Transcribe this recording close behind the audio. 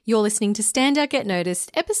You're listening to Stand Out Get Noticed,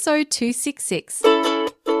 episode 266.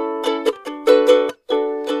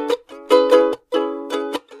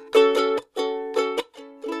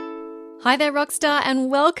 Hi there, Rockstar, and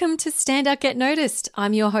welcome to Stand Out Get Noticed.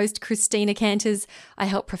 I'm your host, Christina Canters. I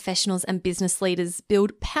help professionals and business leaders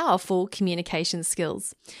build powerful communication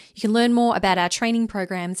skills. You can learn more about our training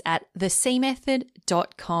programs at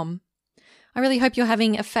thecmethod.com. I really hope you're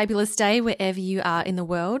having a fabulous day wherever you are in the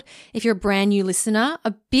world. If you're a brand new listener,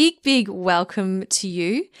 a big welcome to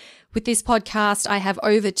you. With this podcast, I have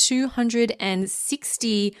over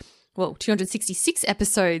 266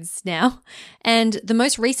 episodes now, and the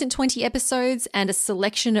most recent 20 episodes and a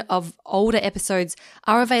selection of older episodes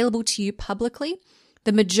are available to you publicly.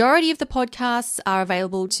 The majority of the podcasts are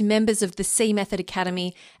available to members of the C Method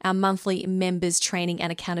Academy, our monthly members training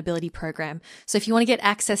and accountability program. So if you want to get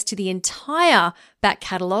access to the entire back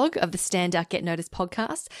catalogue of the Stand Out Get Noticed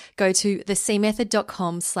podcast, go to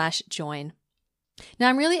thecmethod.com/join. Now,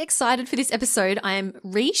 I'm really excited for this episode. I am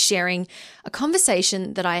re-sharing a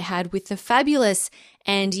conversation that I had with the fabulous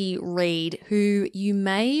Andy Reid, who you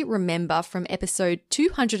may remember from episode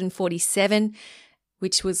 247,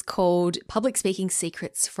 which was called Public Speaking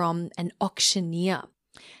Secrets from an Auctioneer.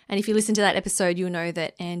 And if you listen to that episode, you'll know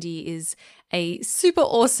that Andy is a super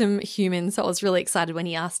awesome human. So I was really excited when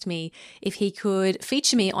he asked me if he could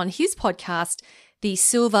feature me on his podcast, the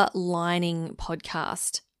Silver Lining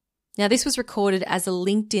Podcast. Now, this was recorded as a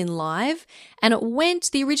LinkedIn Live, and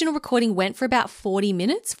the original recording went for about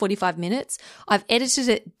 45 minutes. I've edited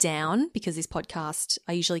it down because this podcast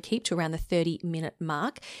I usually keep to around the 30-minute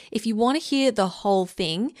mark. If you want to hear the whole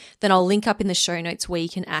thing, then I'll link up in the show notes where you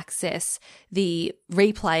can access the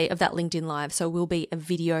replay of that LinkedIn Live. So it will be a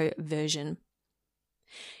video version.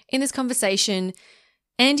 In this conversation,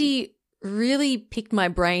 Andy really picked my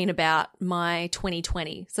brain about my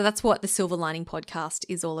 2020. So that's what the Silver Lining Podcast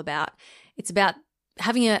is all about. It's about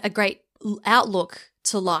having a great outlook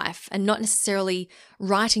to life and not necessarily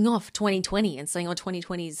writing off 2020 and saying,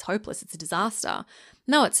 2020 is hopeless, it's a disaster.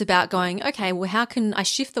 No, it's about going, okay, well, how can I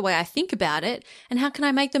shift the way I think about it and how can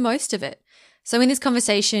I make the most of it? So in this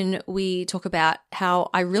conversation, we talk about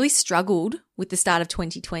how I really struggled with the start of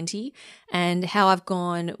 2020 and how I've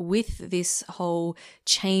gone with this whole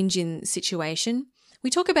change in situation.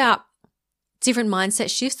 We talk about different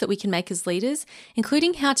mindset shifts that we can make as leaders,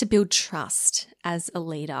 including how to build trust as a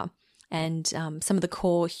leader and some of the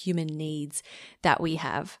core human needs that we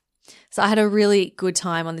have. So I had a really good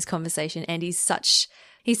time on this conversation, and he's such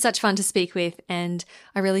fun to speak with, and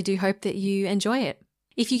I really do hope that you enjoy it.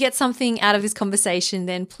 If you get something out of this conversation,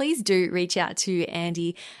 then please do reach out to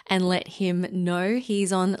Andy and let him know.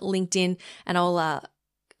 He's on LinkedIn, and I'll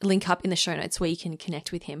link up in the show notes where you can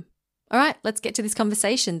connect with him. All right, let's get to this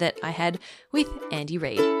conversation that I had with Andy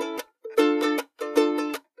Reid.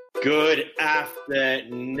 Good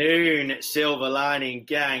afternoon, Silver Lining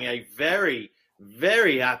gang. A very,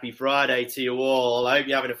 very happy Friday to you all. I hope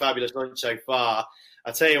you're having a fabulous lunch so far.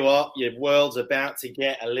 I tell you what, your world's about to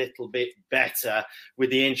get a little bit better with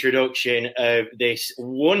the introduction of this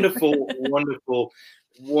wonderful,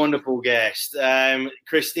 wonderful guest.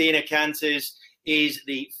 Christina Canters is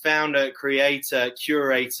the founder, creator,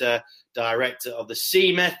 curator, director of the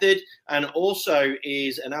C Method, and also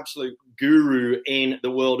is an absolute guru in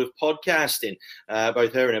the world of podcasting.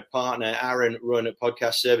 Both her and her partner, Aaron, run a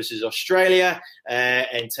Podcast Services Australia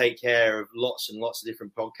and take care of lots and lots of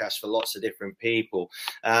different podcasts for lots of different people.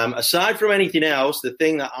 Aside from anything else, the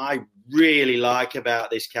thing that I really like about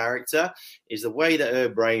this character is the way that her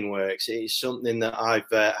brain works. It is something that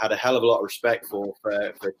I've had a hell of a lot of respect for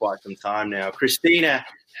quite some time now. Christina,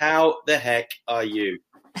 how the heck are you?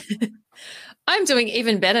 I'm doing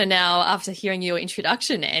even better now after hearing your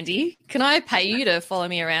introduction, Andy. Can I pay you to follow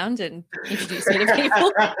me around and introduce me to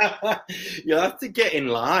people? You'll have to get in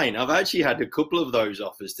line. I've actually had a couple of those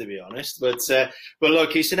offers, to be honest. But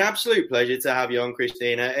look, it's an absolute pleasure to have you on,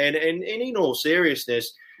 Christina. And in all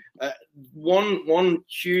seriousness, one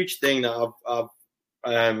huge thing that I've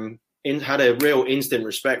had a real instant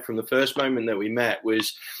respect from the first moment that we met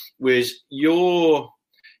was your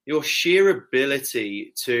sheer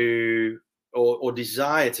ability to or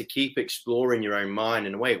desire to keep exploring your own mind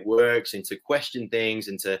and the way it works, and to question things,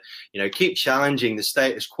 and to keep challenging the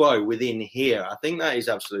status quo within here. I think that is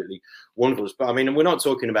absolutely wonderful. But I mean, we're not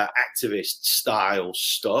talking about activist style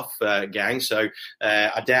stuff, gang. So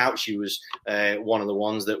I doubt she was one of the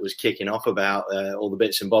ones that was kicking off about all the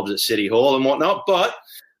bits and bobs at City Hall and whatnot. But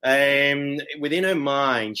within her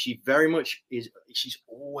mind, she very much is. She's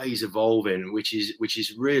always evolving, which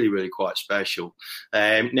is really, really quite special.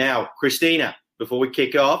 Now, Christina, before we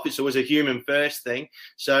kick off, it's always a human first thing.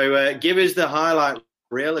 So give us the highlight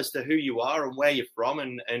real as to who you are and where you're from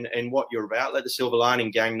and what you're about. Let the Silver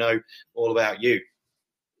Lining Gang know all about you.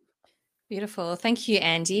 Beautiful. Thank you,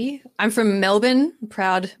 Andy. I'm from Melbourne,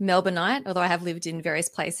 proud Melbourneite, although I have lived in various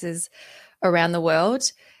places around the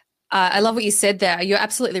world. I love what you said there. You're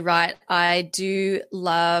absolutely right. I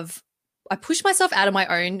push myself out of my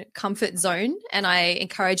own comfort zone, and I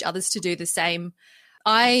encourage others to do the same.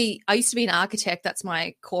 I used to be an architect. That's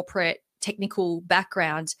my corporate technical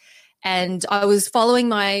background. And I was following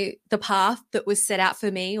the path that was set out for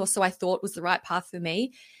me, or so I thought was the right path for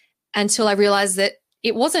me, until I realized that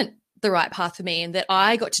it wasn't the right path for me and that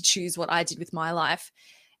I got to choose what I did with my life.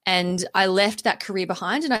 And I left that career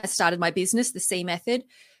behind and I started my business, The C Method.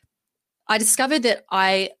 I discovered that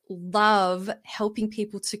I love helping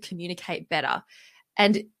people to communicate better,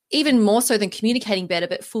 and even more so than communicating better,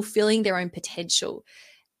 but fulfilling their own potential.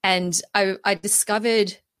 And I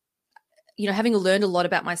discovered, having learned a lot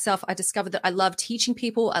about myself, I discovered that I love teaching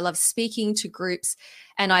people. I love speaking to groups,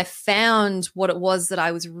 and I found what it was that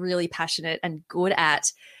I was really passionate and good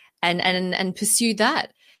at, and pursued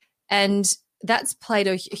that. And that's played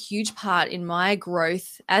a huge part in my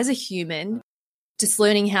growth as a human, just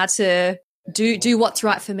learning how to do what's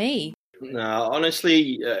right for me. No,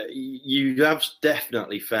 honestly, you have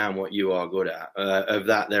definitely found what you are good at. Of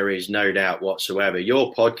that, there is no doubt whatsoever.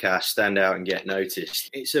 Your podcast, Stand Out and Get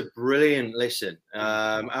Noticed, it's a brilliant listen.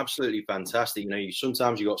 Absolutely fantastic.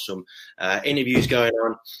 Sometimes you got some interviews going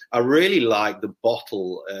on. I really like the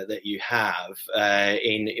bottle that you have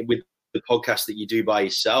with the podcast that you do by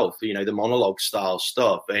yourself. The monologue style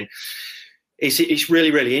stuff. And it's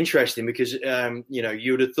really, really interesting because,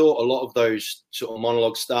 you would have thought a lot of those sort of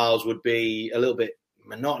monologue styles would be a little bit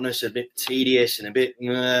monotonous, a bit tedious, and a bit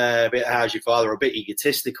how's your father, a bit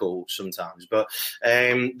egotistical sometimes. But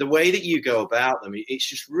the way that you go about them, it's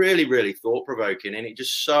just really, really thought provoking, and it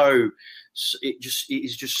is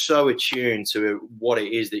just so attuned to what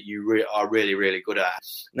it is that you are really, really good at.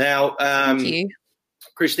 Now, thank you.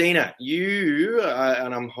 Christina, you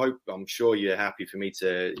and I'm sure you're happy for me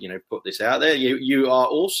to put this out there. You are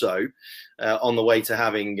also on the way to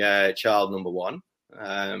having child number one.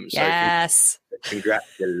 Yes.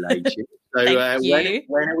 Congratulations. So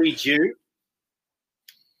when are we due?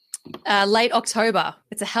 Late October.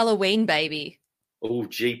 It's a Halloween baby. Oh,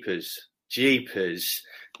 jeepers.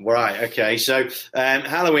 Right. Okay. So,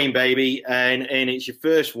 Halloween baby, and it's your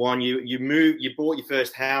first one. You bought your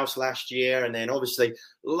first house last year, and then obviously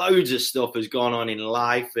loads of stuff has gone on in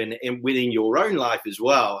life and within your own life as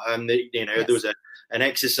well. And yes. There was an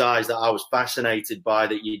exercise that I was fascinated by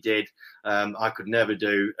that you did. I could never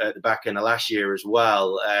do at the back end of last year as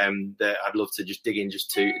well. That I'd love to just dig in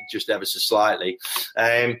just ever so slightly.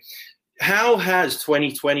 How has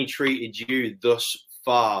 2020 treated you thus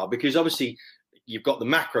far? Because obviously you've got the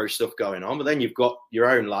macro stuff going on, but then you've got your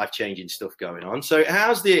own life-changing stuff going on. So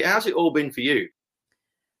how's it all been for you?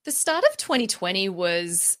 The start of 2020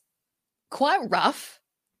 was quite rough,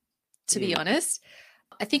 to be honest.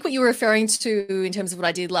 I think what you were referring to in terms of what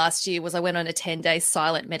I did last year was I went on a 10-day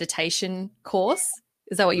silent meditation course.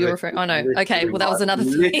 Is that what you were referring? Oh, no. Okay. Well, that was another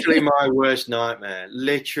thing. Literally my worst nightmare.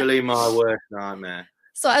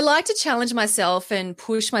 So I like to challenge myself and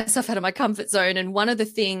push myself out of my comfort zone. And one of the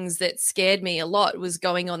things that scared me a lot was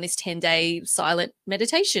going on this 10-day silent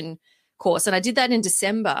meditation course. And I did that in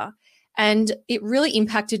December. And it really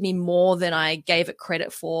impacted me more than I gave it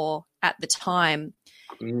credit for at the time.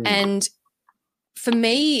 And for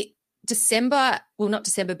me,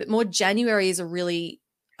 more January is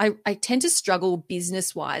I tend to struggle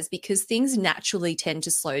business-wise because things naturally tend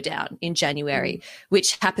to slow down in January,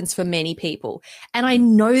 which happens for many people. And I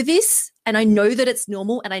know this, and I know that it's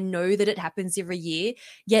normal, and I know that it happens every year,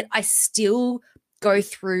 yet I still go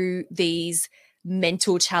through these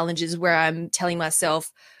mental challenges where I'm telling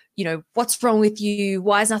myself, what's wrong with you?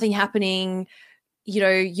 Why is nothing happening?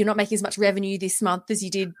 You're not making as much revenue this month as you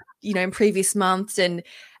did, in previous months. And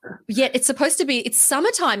yet it's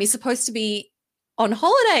summertime. You're supposed to be on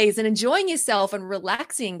holidays and enjoying yourself and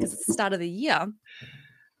relaxing because it's the start of the year.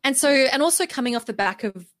 And also coming off the back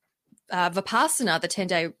of Vipassana, the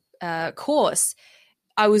 10-day course,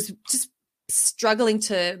 I was just struggling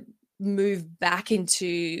to move back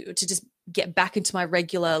to just get back into my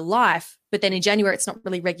regular life. But then in January, it's not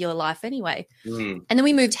really regular life anyway. And then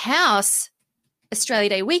we moved house Australia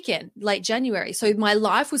Day weekend, late January. So my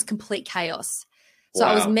life was complete chaos. So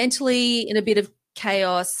wow. I was mentally in a bit of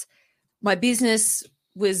chaos. My business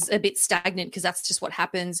was a bit stagnant because that's just what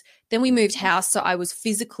happens. Then we moved house, so I was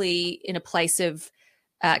physically in a place of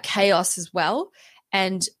chaos as well.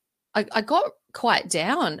 And I got quite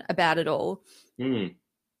down about it all. And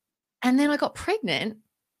then I got pregnant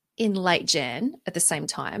in late Jan at the same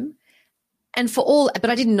time. But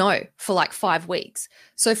I didn't know for like 5 weeks.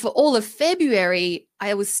 So for all of February,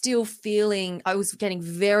 I was getting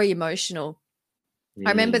very emotional. I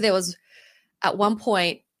remember there was at one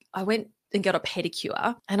point I went and got a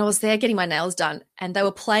pedicure and I was there getting my nails done and they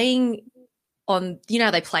were playing on,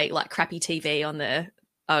 they play like crappy TV on the,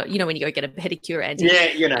 when you go get a pedicure, Andy.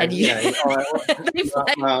 Yeah,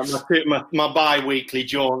 my bi-weekly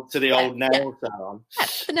jaunt to the old nail salon.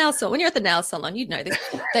 The nail salon. When you're at the nail salon, you'd know this.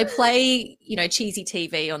 They play, cheesy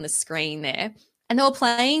TV on the screen there, and they were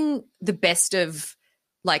playing the best of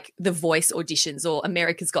like The Voice auditions or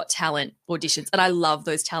America's Got Talent auditions, and I love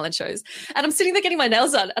those talent shows. And I'm sitting there getting my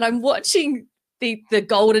nails done, and I'm watching the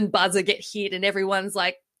golden buzzer get hit, and everyone's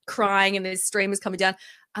like crying, and there's streamers coming down,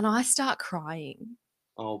 and I start crying.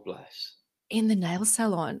 Oh, bless. In the nail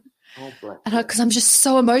salon. Oh, bless. Because I'm just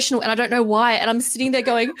so emotional and I don't know why. And I'm sitting there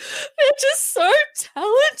going, they're just so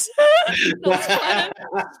talented. And I was trying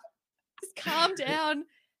to just calm down.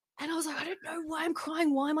 And I was like, I don't know why I'm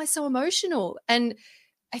crying. Why am I so emotional? And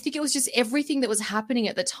I think it was just everything that was happening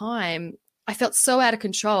at the time. I felt so out of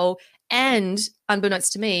control. And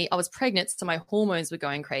unbeknownst to me, I was pregnant. So my hormones were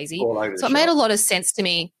going crazy. So it made a lot of sense to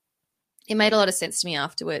me. It made a lot of sense to me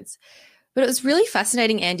afterwards. But it was really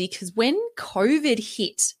fascinating, Andy, because when COVID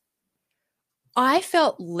hit, I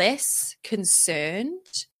felt less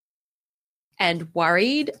concerned and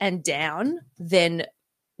worried and down than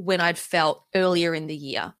when I'd felt earlier in the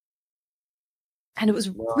year. And it was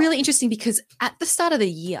really interesting because at the start of the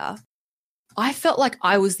year, I felt like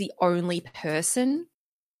I was the only person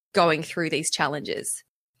going through these challenges.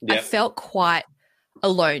 Yep. I felt quite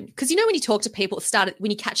alone. Because when you talk to people at the start, when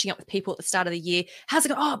you're catching up with people at the start of the year, how's it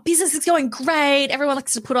going? Oh, business is going great. Everyone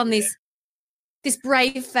likes to put on this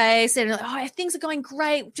brave face and like, oh, things are going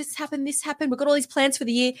great. This happened. We've got all these plans for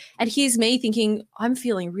the year. And here's me thinking, I'm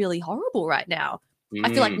feeling really horrible right now. I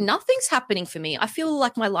feel like nothing's happening for me. I feel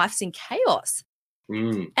like my life's in chaos.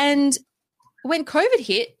 And when COVID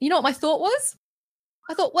hit, you know what my thought was?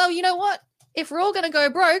 I thought, well, you know what? If we're all going to go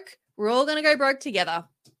broke, we're all going to go broke together.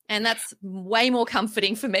 And that's way more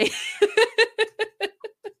comforting for me.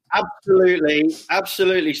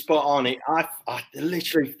 Absolutely spot on. I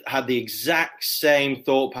literally had the exact same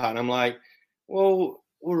thought pattern. I'm like, well,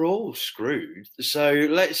 we're all screwed. So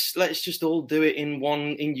let's just all do it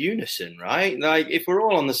in unison, right? Like if we're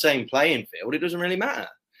all on the same playing field, it doesn't really matter.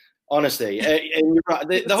 Honestly, and you're right.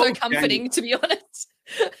 The it's whole so comforting, to be honest.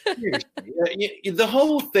 The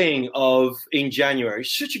whole thing in January,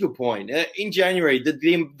 such a good point. In January,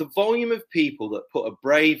 the volume of people that put a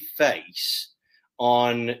brave face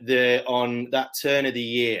on that turn of the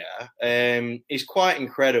year is quite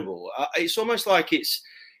incredible. It's almost like it's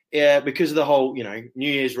because of the whole New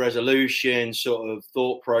Year's resolution sort of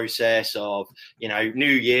thought process of new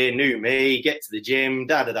year, new me, get to the gym,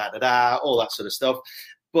 all that sort of stuff.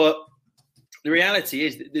 But the reality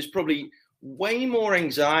is that there's probably way more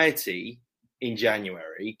anxiety in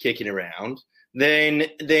January kicking around than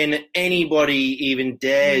anybody even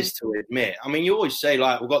dares to admit. I mean, you always say,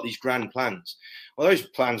 like, we've got these grand plans. Well, those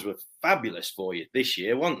plans were fabulous for you this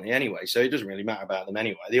year, weren't they, anyway? So it doesn't really matter about them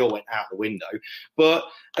anyway. They all went out the window. But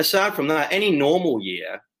aside from that, any normal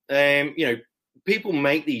year, people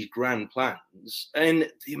make these grand plans, and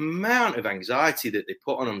the amount of anxiety that they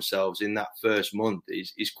put on themselves in that first month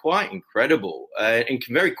is quite incredible, and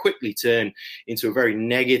can very quickly turn into a very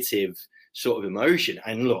negative sort of emotion.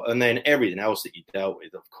 And look, and then everything else that you dealt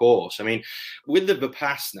with, of course. I mean, with the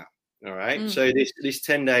Vipassana, all right. So this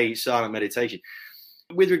 10-day silent meditation,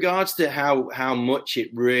 with regards to how much it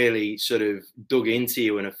really sort of dug into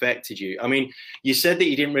you and affected you. I mean, you said that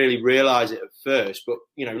you didn't really realize it at first, but,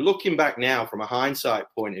 looking back now from a hindsight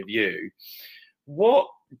point of view, what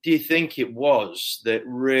do you think it was that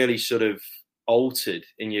really sort of altered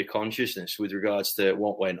in your consciousness with regards to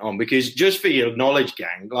what went on? Because just for your knowledge,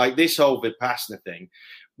 gang, like this whole Vipassana thing,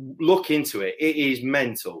 look into it. It is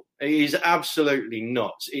mental. It is absolutely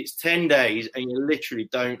nuts. It's 10 days and you literally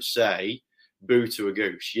don't say boo to a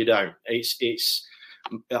goose. You don't. It's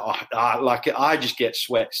like I just get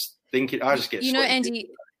sweats thinking. I just get sweats. Andy,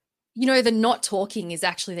 the not talking is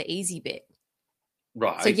actually the easy bit.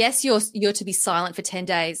 Right. So yes, you're to be silent for 10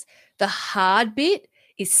 days. The hard bit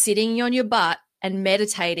is sitting on your butt and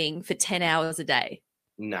meditating for 10 hours a day.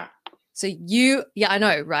 Nah. So I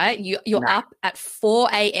know, right? You're up at 4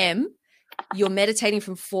 a.m. You're meditating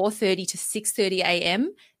from 4:30 to 6:30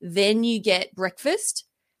 a.m. Then you get breakfast.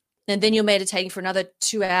 And then you're meditating for another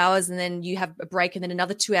 2 hours, and then you have a break, and then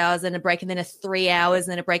another 2 hours, and a break, and then 3 hours,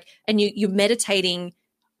 and then a break. And you're meditate,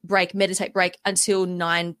 break until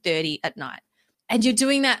 9:30 at night. And you're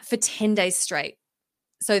doing that for 10 days straight.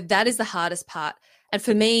 So that is the hardest part. And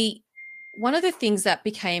for me, one of the things that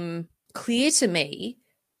became clear to me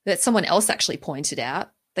that someone else actually pointed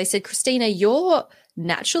out, they said, Christina, you're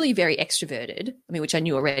naturally very extroverted. I mean, which I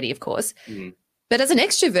knew already, of course. Mm. But as an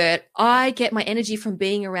extrovert, I get my energy from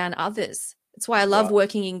being around others. That's why I love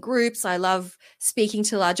working in groups. I love speaking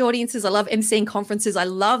to large audiences. I love emceeing conferences. I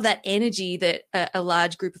love that energy that a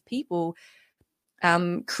large group of people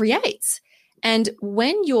creates. And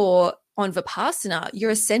when you're on Vipassana,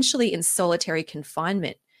 you're essentially in solitary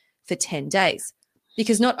confinement for 10 days,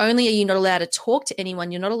 because not only are you not allowed to talk to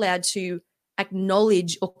anyone, you're not allowed to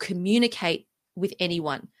acknowledge or communicate with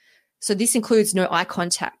anyone. So this includes no eye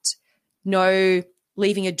contact, no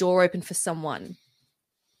leaving a door open for someone,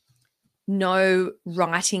 no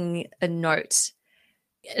writing a note.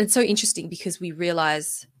 And it's so interesting because you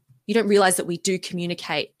don't realize that we do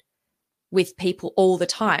communicate with people all the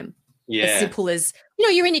time. Yeah. As simple as,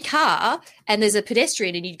 you're in your car and there's a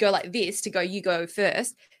pedestrian and you go like this to go, you go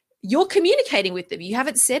first. You're communicating with them. You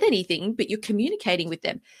haven't said anything, but you're communicating with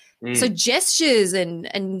them. So gestures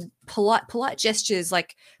and polite gestures,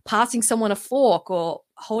 like passing someone a fork or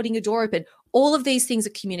holding a door open, all of these things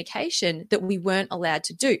are communication that we weren't allowed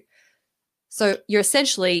to do. So you're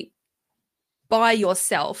essentially by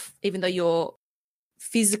yourself, even though you're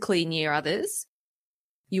physically near others,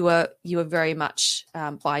 you are very much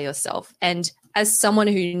by yourself. And as someone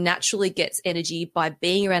who naturally gets energy by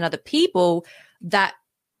being around other people, that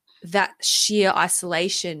sheer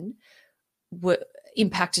isolation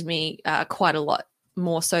impacted me quite a lot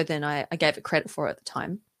more so than I gave it credit for at the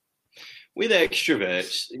time. With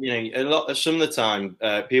extroverts, some of the time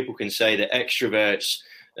people can say that extroverts,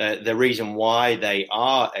 the reason why they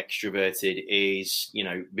are extroverted is,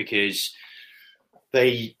 because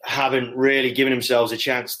they haven't really given themselves a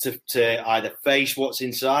chance to either face what's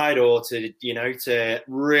inside or to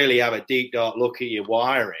really have a deep, dark look at your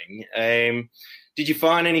wiring. Did you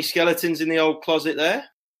find any skeletons in the old closet there?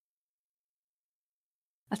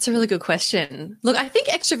 That's a really good question. Look, I think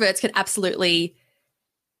extroverts can absolutely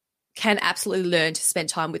learn to spend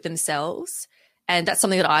time with themselves. And that's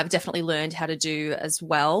something that I've definitely learned how to do as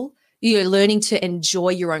well. Learning to enjoy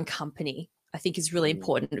your own company, I think, is really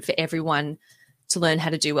important for everyone to learn how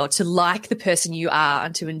to do well, to like the person you are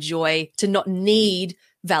and to enjoy, to not need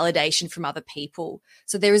validation from other people.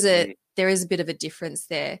 So there is a bit of a difference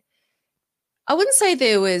there. I wouldn't say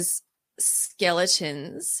there was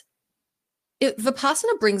skeletons.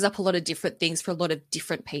 Vipassana brings up a lot of different things for a lot of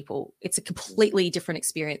different people. It's a completely different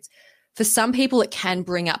experience. For some people, it can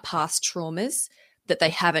bring up past traumas that they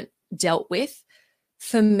haven't dealt with.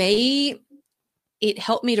 For me, it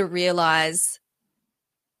helped me to realize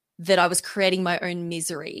that I was creating my own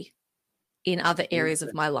misery in other areas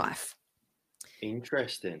of my life.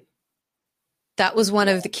 Interesting. That was one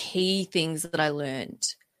of the key things that I learned.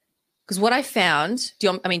 Because what I found, do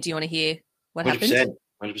you want to hear what 100%, happened?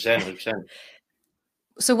 100%.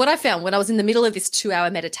 So what I found when I was in the middle of this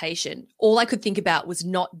 2-hour meditation, all I could think about was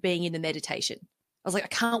not being in the meditation. I was like, I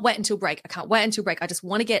can't wait until break. I just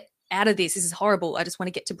want to get out of this. This is horrible. I just want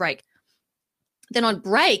to get to break. Then on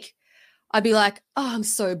break, I'd be like, oh, I'm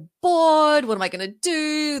so bored. What am I going to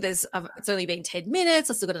do? It's only been 10 minutes.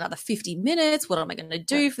 I've still got another 50 minutes. What am I going to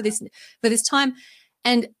do for this time?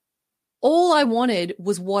 And all I wanted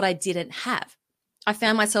was what I didn't have. I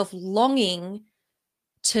found myself longing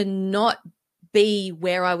to not be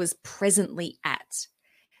where I was presently at.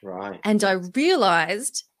 Right. And I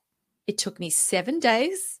realized it took me 7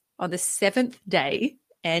 days. On the 7th day,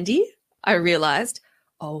 Andy, I realized,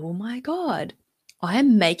 oh my God, I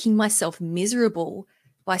am making myself miserable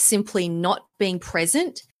by simply not being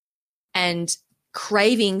present and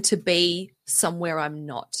craving to be somewhere I'm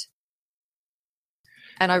not.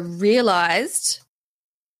 And I realized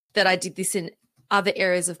that I did this in other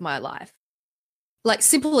areas of my life. Like,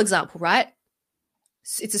 simple example, right?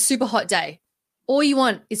 It's a super hot day. All you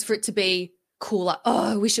want is for it to be cooler.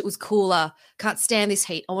 Oh, I wish it was cooler. Can't stand this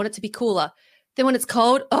heat. I want it to be cooler. Then when it's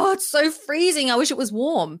cold, oh, it's so freezing. I wish it was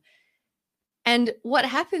warm. And what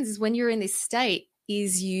happens is when you're in this state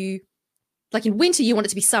is like in winter, you want it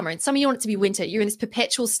to be summer. In summer, you want it to be winter. You're in this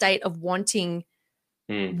perpetual state of wanting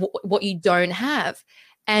what you don't have.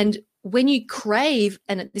 And when you crave,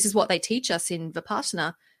 and this is what they teach us in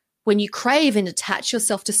Vipassana, when you crave and attach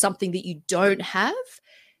yourself to something that you don't have,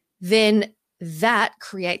 then that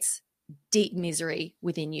creates deep misery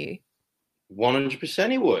within you.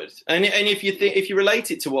 100% it would. And if you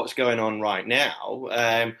relate it to what's going on right now,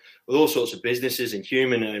 with all sorts of businesses and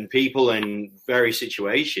human and people and various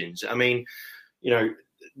situations, I mean,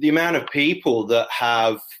 the amount of people that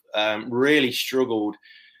have really struggled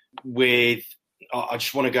with, I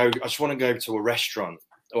just want to go to a restaurant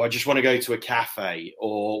or I just want to go to a cafe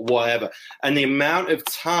or whatever. And the amount of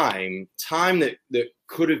time that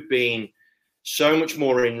could have been so much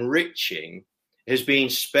more enriching has been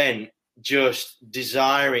spent just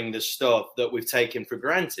desiring the stuff that we've taken for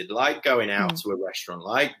granted, like going out to a restaurant,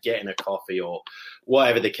 like getting a coffee or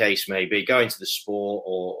whatever the case may be, going to the sport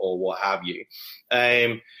or what have you.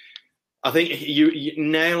 I think you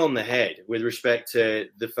nail on the head with respect to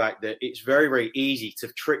the fact that it's very, very easy to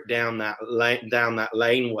trick down that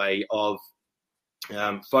laneway of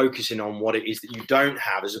focusing on what it is that you don't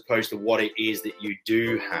have as opposed to what it is that you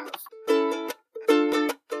do have.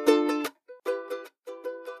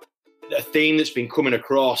 A theme that's been coming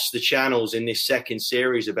across the channels in this second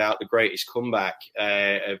series about the greatest comeback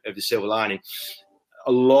of the Silver Lining,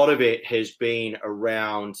 a lot of it has been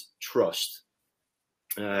around trust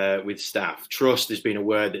with staff. Trust has been a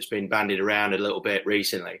word that's been bandied around a little bit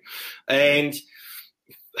recently. And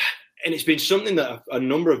it's been something that a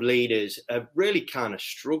number of leaders have really kind of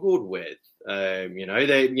struggled with. They've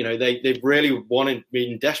really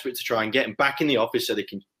been desperate to try and get them back in the office so they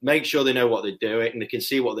can make sure they know what they're doing and they can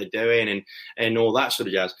see what they're doing and all that sort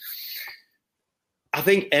of jazz. I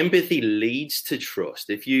think empathy leads to trust.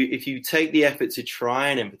 If you take the effort to try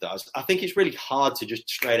and empathize, I think it's really hard to just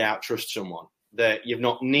straight out trust someone that you've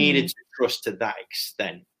not needed to trust to that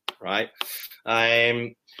extent, right?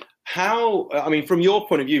 From your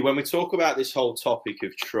point of view, when we talk about this whole topic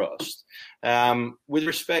of trust, with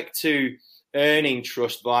respect to earning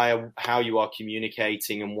trust via how you are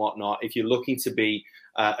communicating and whatnot, if you're looking to be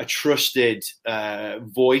a trusted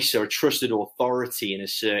voice or a trusted authority in a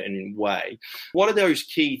certain way, what are those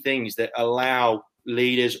key things that allow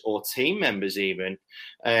leaders or team members even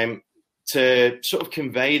to sort of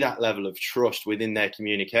convey that level of trust within their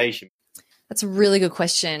communication? That's a really good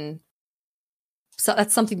question. So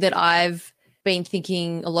that's something that I've been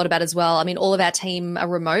thinking a lot about as well. I mean, all of our team are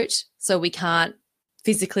remote, so we can't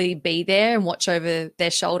physically be there and watch over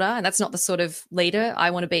their shoulder. And that's not the sort of leader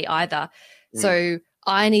I want to be either. So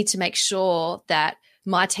I need to make sure that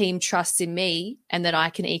my team trusts in me and that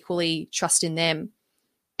I can equally trust in them.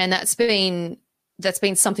 And that's been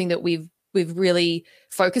something that we've really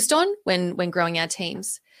focused on when growing our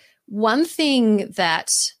teams. One thing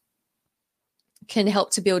that can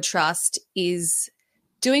help to build trust is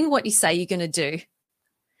doing what you say you're going to do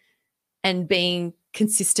and being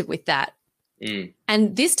consistent with that.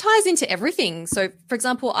 And this ties into everything. So, for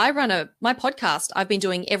example, I run my podcast I've been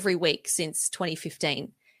doing every week since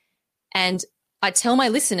 2015. And I tell my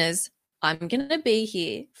listeners, I'm going to be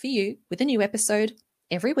here for you with a new episode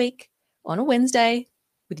every week on a Wednesday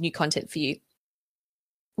with new content for you.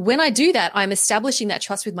 When I do that, I'm establishing that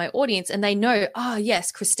trust with my audience and they know, oh,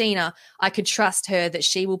 yes, Christina, I could trust her that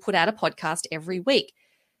she will put out a podcast every week.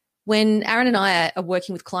 When Aaron and I are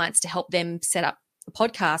working with clients to help them set up a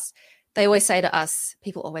podcast, they always say to us,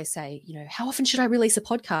 people always say, how often should I release a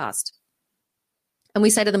podcast? And we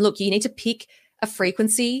say to them, look, you need to pick a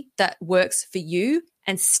frequency that works for you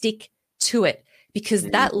and stick to it because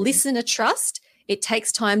that listener trust, it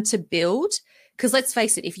takes time to build. Because let's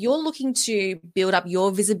face it, if you're looking to build up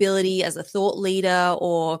your visibility as a thought leader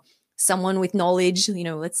or someone with knowledge,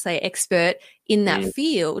 let's say expert in that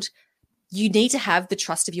field, you need to have the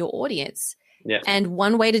trust of your audience. Yeah. And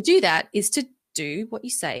one way to do that is to do what you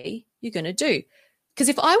say you're going to do. Because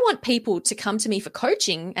if I want people to come to me for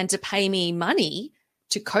coaching and to pay me money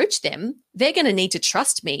to coach them, they're going to need to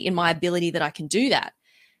trust me in my ability that I can do that.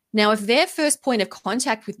 Now, if their first point of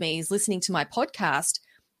contact with me is listening to my podcast,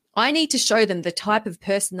 I need to show them the type of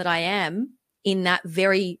person that I am in that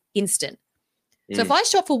very instant. So if I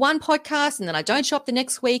shop for one podcast and then I don't shop the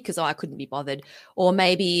next week because I couldn't be bothered, or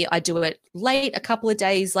maybe I do it late, a couple of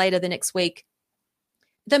days later the next week,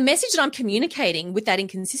 the message that I'm communicating with that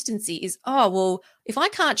inconsistency is, oh, well, if I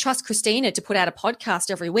can't trust Christina to put out a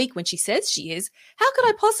podcast every week when she says she is, how could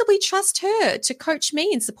I possibly trust her to coach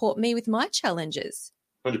me and support me with my challenges?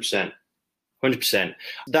 100%. 100%.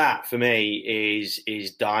 That for me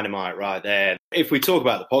is dynamite right there. If we talk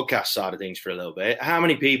about the podcast side of things for a little bit, how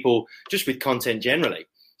many people just with content generally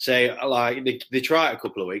say like they try it a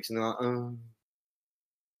couple of weeks and they're like,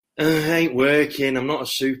 it ain't working. I'm not a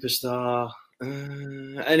superstar.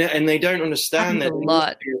 And they don't understand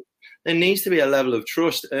that there needs to be a level of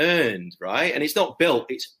trust earned, right? And it's not built,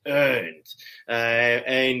 it's earned.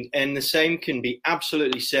 And the same can be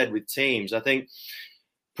absolutely said with teams. I think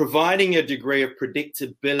providing a degree of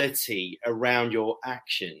predictability around your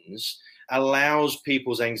actions allows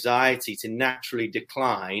people's anxiety to naturally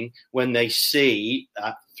decline when they see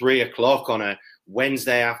at 3:00 on a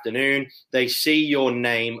Wednesday afternoon, they see your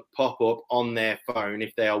name pop up on their phone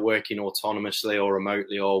if they are working autonomously or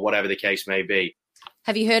remotely or whatever the case may be.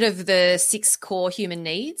 Have you heard of the 6 core human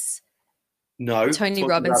needs? No. Tony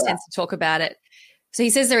Robbins tends to talk about it. So he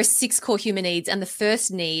says there are 6 core human needs, and the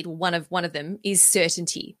first need, one of them, is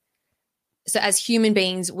certainty. So as human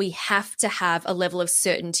beings, we have to have a level of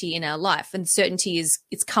certainty in our life, and certainty is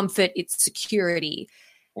it's comfort, it's security.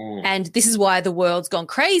 And this is why the world's gone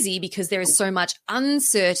crazy, because there is so much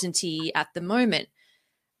uncertainty at the moment.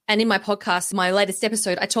 And in my podcast, my latest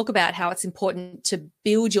episode, I talk about how it's important to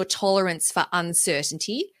build your tolerance for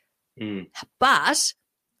uncertainty. But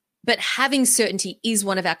having certainty is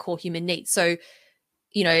one of our core human needs. So,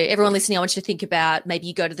 you know, everyone listening, I want you to think about maybe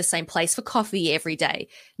you go to the same place for coffee every day.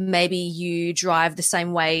 Maybe you drive the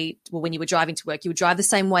same way. Well, when you were driving to work, you would drive the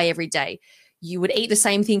same way every day. You would eat the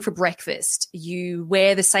same thing for breakfast. You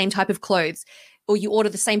wear the same type of clothes, or you order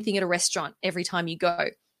the same thing at a restaurant every time you go.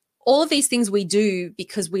 All of these things we do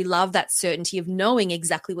because we love that certainty of knowing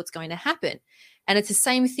exactly what's going to happen. And it's the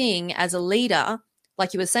same thing as a leader,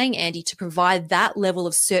 like you were saying, Andy, to provide that level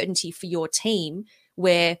of certainty for your team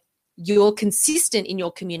where you're consistent in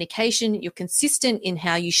your communication, you're consistent in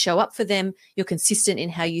how you show up for them, you're consistent in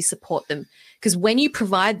how you support them. Because when you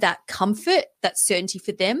provide that comfort, that certainty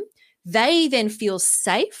for them, they then feel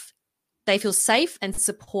safe. They feel safe and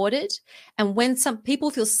supported. And when some people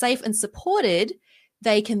feel safe and supported,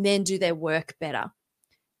 they can then do their work better.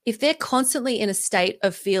 If they're constantly in a state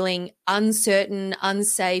of feeling uncertain,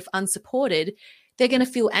 unsafe, unsupported, they're going to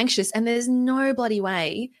feel anxious, and there's no bloody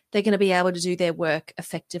way they're going to be able to do their work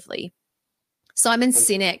effectively. Simon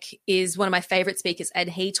Sinek is one of my favorite speakers, and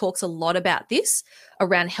he talks a lot about this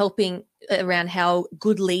around how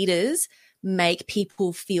good leaders make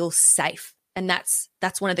people feel safe. And that's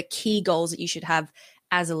one of the key goals that you should have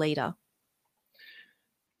as a leader.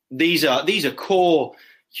 These are core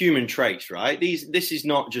human traits, right? This is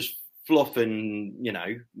not just fluff and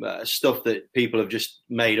stuff that people have just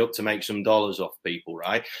made up to make some dollars off people,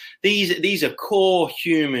 right? These are core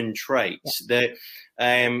human traits that,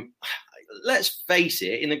 let's face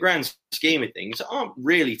it, in the grand scheme of things, aren't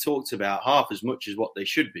really talked about half as much as what they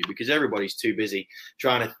should be, because everybody's too busy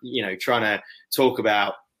trying to talk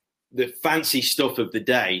about the fancy stuff of the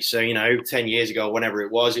day. So, 10 years ago, whenever it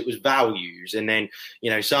was values. And then,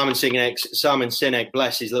 Simon Sinek,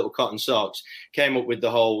 bless his little cotton socks, came up with the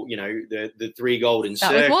whole, the 3 golden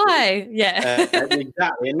circles. That was why. Yeah.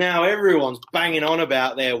 Exactly. And now everyone's banging on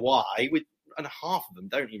about their why, and half of them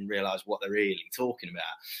don't even realize what they're really talking about.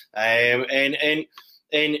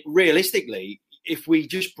 And realistically, if we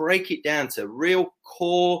just break it down to real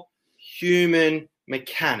core human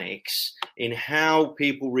mechanics in how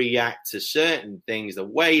people react to certain things, the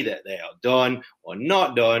way that they are done or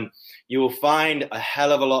not done, you will find a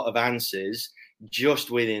hell of a lot of answers just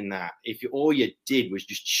within that. If all you did was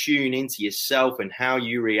just tune into yourself and how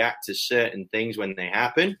you react to certain things when they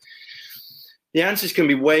happen, the answers can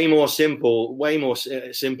be way more simple, way more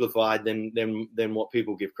simplified than what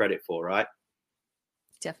people give credit for, right?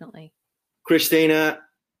 Definitely. Christina,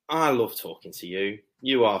 I love talking to you.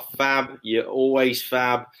 You are fab. You're always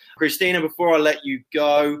fab. Christina, before I let you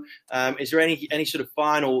go, is there any sort of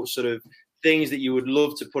final sort of things that you would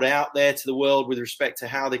love to put out there to the world with respect to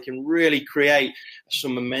how they can really create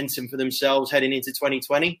some momentum for themselves heading into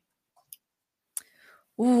 2020?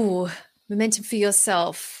 Ooh, momentum for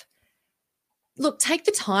yourself. Look, take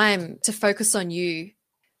the time to focus on you.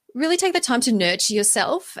 Really take the time to nurture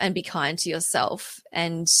yourself and be kind to yourself.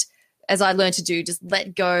 And as I learned to do, just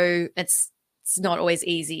let go. It's not always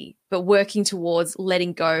easy, but working towards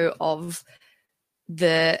letting go of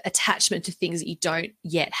the attachment to things that you don't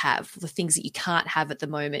yet have, the things that you can't have at the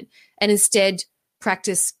moment, and instead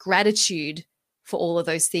practice gratitude for all of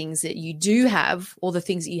those things that you do have, or the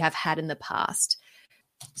things that you have had in the past.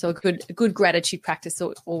 So a good gratitude practice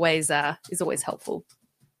is always helpful.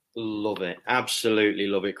 Love it. Absolutely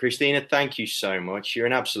love it. Christina, thank you so much. You're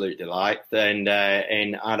an absolute delight. And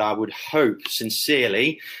I would hope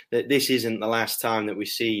sincerely that this isn't the last time that we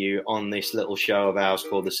see you on this little show of ours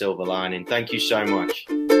called The Silver Lining. Thank you so much.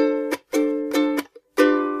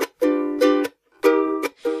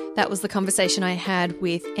 That was the conversation I had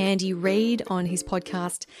with Andy Reid on his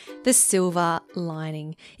podcast, The Silver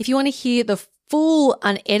Lining. If you want to hear the full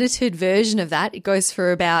unedited version of that, it goes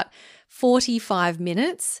for about 45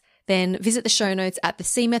 minutes, then visit the show notes at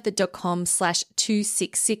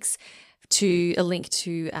thecmethod.com/266 to a link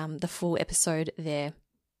to the full episode there.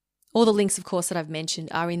 All the links, of course, that I've mentioned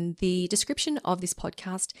are in the description of this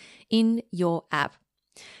podcast in your app.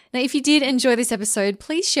 Now, if you did enjoy this episode,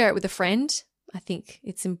 please share it with a friend. I think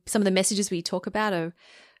some of the messages we talk about are,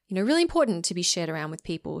 really important to be shared around with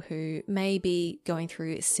people who may be going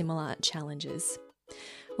through similar challenges.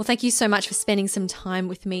 Well, thank you so much for spending some time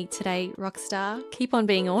with me today, Rockstar. Keep on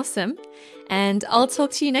being awesome. And I'll talk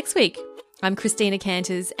to you next week. I'm Christina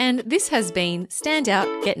Canters, and this has been Stand Out,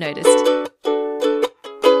 Get Noticed.